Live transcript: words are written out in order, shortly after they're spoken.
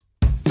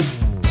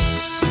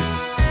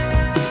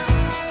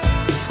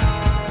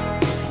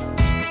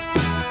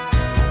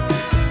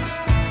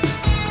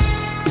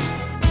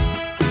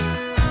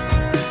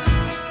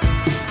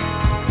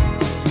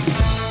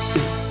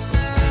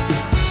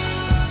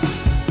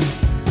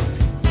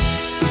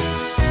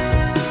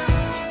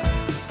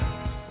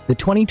The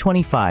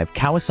 2025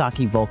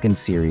 Kawasaki Vulcan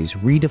series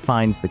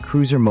redefines the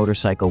cruiser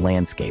motorcycle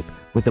landscape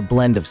with a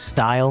blend of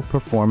style,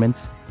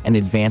 performance, and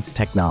advanced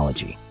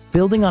technology.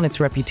 Building on its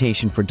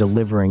reputation for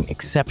delivering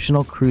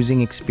exceptional cruising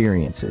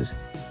experiences,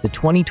 the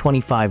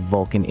 2025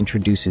 Vulcan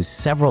introduces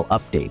several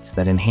updates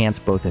that enhance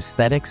both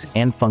aesthetics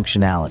and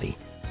functionality,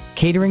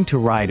 catering to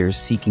riders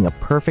seeking a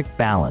perfect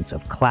balance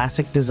of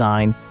classic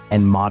design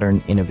and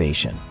modern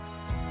innovation.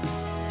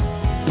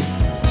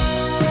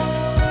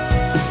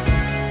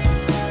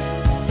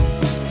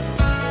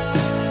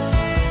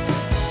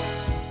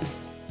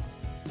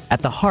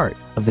 At the heart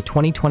of the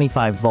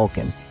 2025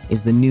 Vulcan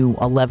is the new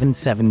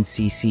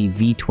 11.7cc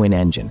V-twin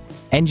engine,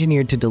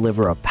 engineered to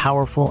deliver a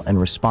powerful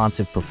and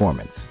responsive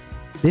performance.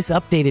 This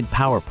updated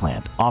power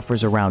plant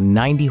offers around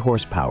 90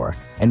 horsepower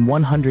and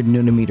 100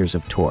 newton-meters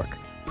of torque,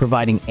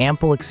 providing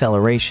ample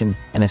acceleration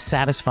and a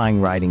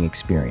satisfying riding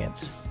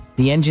experience.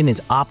 The engine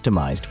is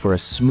optimized for a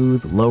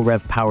smooth,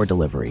 low-rev power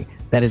delivery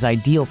that is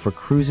ideal for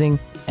cruising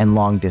and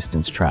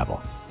long-distance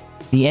travel.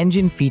 The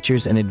engine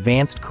features an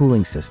advanced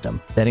cooling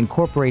system that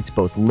incorporates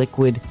both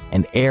liquid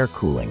and air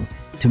cooling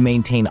to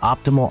maintain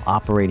optimal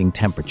operating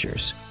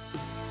temperatures.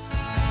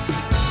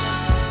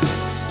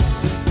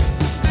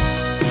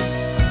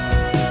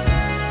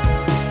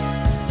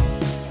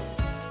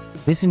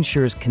 This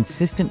ensures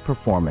consistent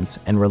performance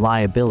and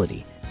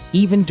reliability,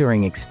 even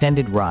during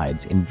extended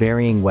rides in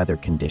varying weather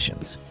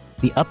conditions.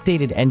 The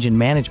updated engine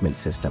management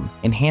system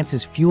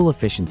enhances fuel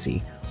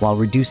efficiency while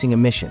reducing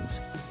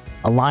emissions,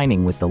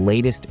 aligning with the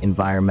latest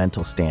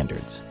environmental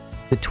standards.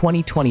 The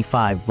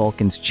 2025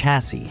 Vulcan's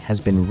chassis has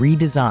been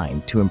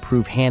redesigned to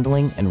improve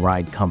handling and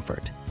ride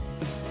comfort.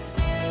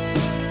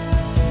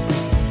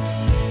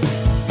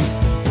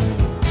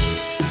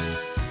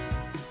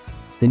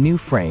 The new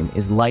frame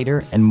is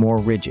lighter and more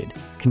rigid,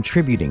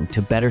 contributing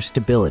to better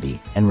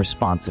stability and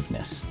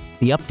responsiveness.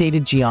 The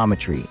updated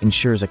geometry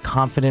ensures a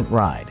confident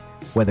ride,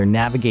 whether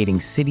navigating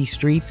city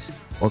streets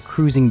or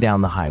cruising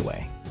down the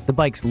highway. The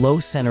bike's low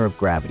center of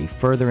gravity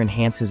further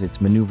enhances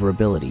its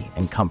maneuverability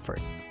and comfort.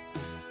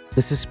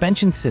 The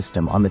suspension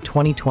system on the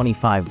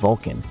 2025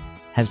 Vulcan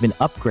has been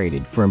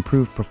upgraded for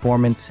improved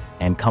performance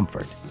and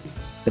comfort.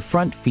 The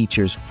front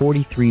features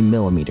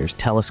 43mm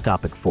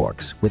telescopic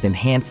forks with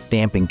enhanced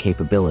damping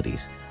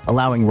capabilities,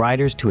 allowing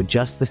riders to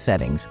adjust the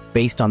settings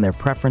based on their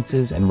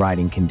preferences and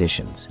riding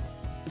conditions.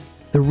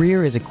 The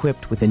rear is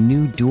equipped with a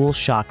new dual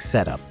shock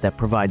setup that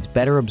provides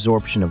better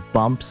absorption of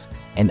bumps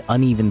and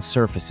uneven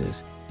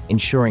surfaces,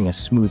 ensuring a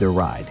smoother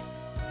ride.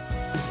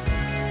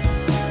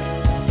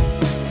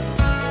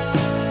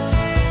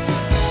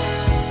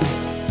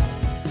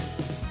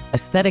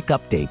 Aesthetic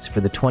updates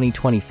for the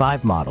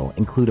 2025 model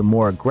include a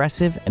more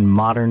aggressive and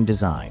modern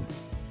design.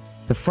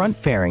 The front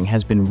fairing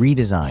has been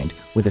redesigned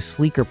with a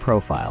sleeker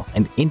profile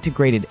and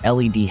integrated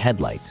LED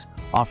headlights,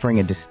 offering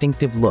a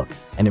distinctive look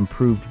and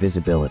improved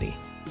visibility.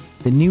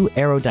 The new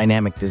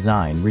aerodynamic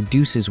design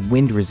reduces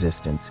wind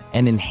resistance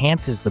and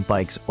enhances the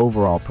bike's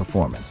overall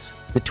performance.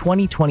 The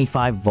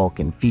 2025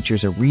 Vulcan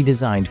features a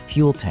redesigned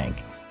fuel tank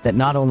that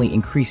not only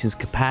increases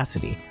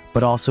capacity,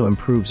 but also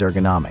improves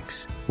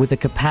ergonomics. With a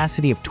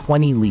capacity of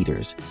 20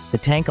 liters, the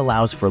tank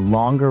allows for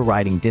longer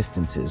riding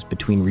distances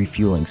between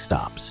refueling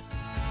stops.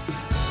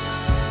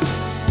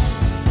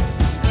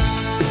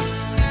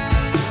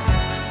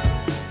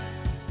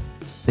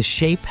 The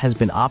shape has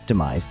been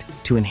optimized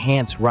to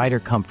enhance rider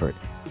comfort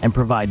and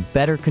provide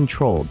better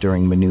control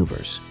during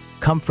maneuvers.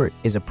 Comfort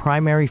is a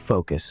primary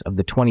focus of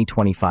the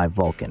 2025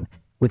 Vulcan,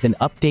 with an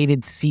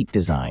updated seat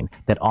design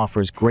that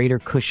offers greater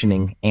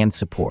cushioning and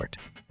support.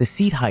 The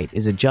seat height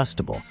is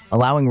adjustable,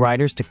 allowing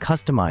riders to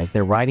customize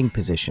their riding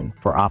position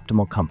for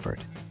optimal comfort.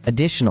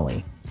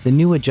 Additionally, the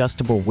new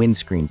adjustable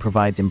windscreen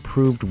provides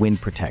improved wind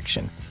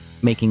protection,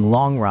 making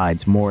long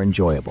rides more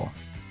enjoyable.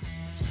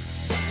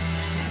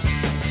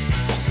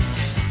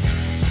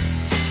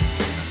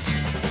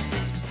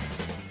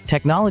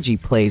 Technology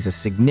plays a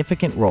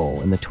significant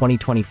role in the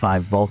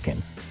 2025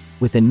 Vulcan,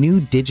 with a new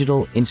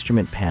digital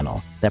instrument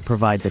panel that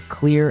provides a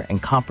clear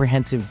and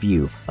comprehensive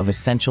view of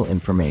essential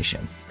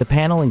information. The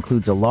panel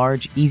includes a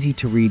large,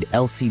 easy-to-read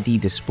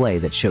LCD display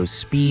that shows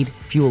speed,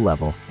 fuel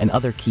level, and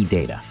other key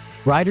data.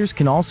 Riders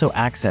can also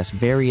access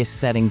various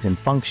settings and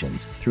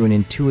functions through an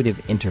intuitive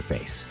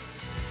interface.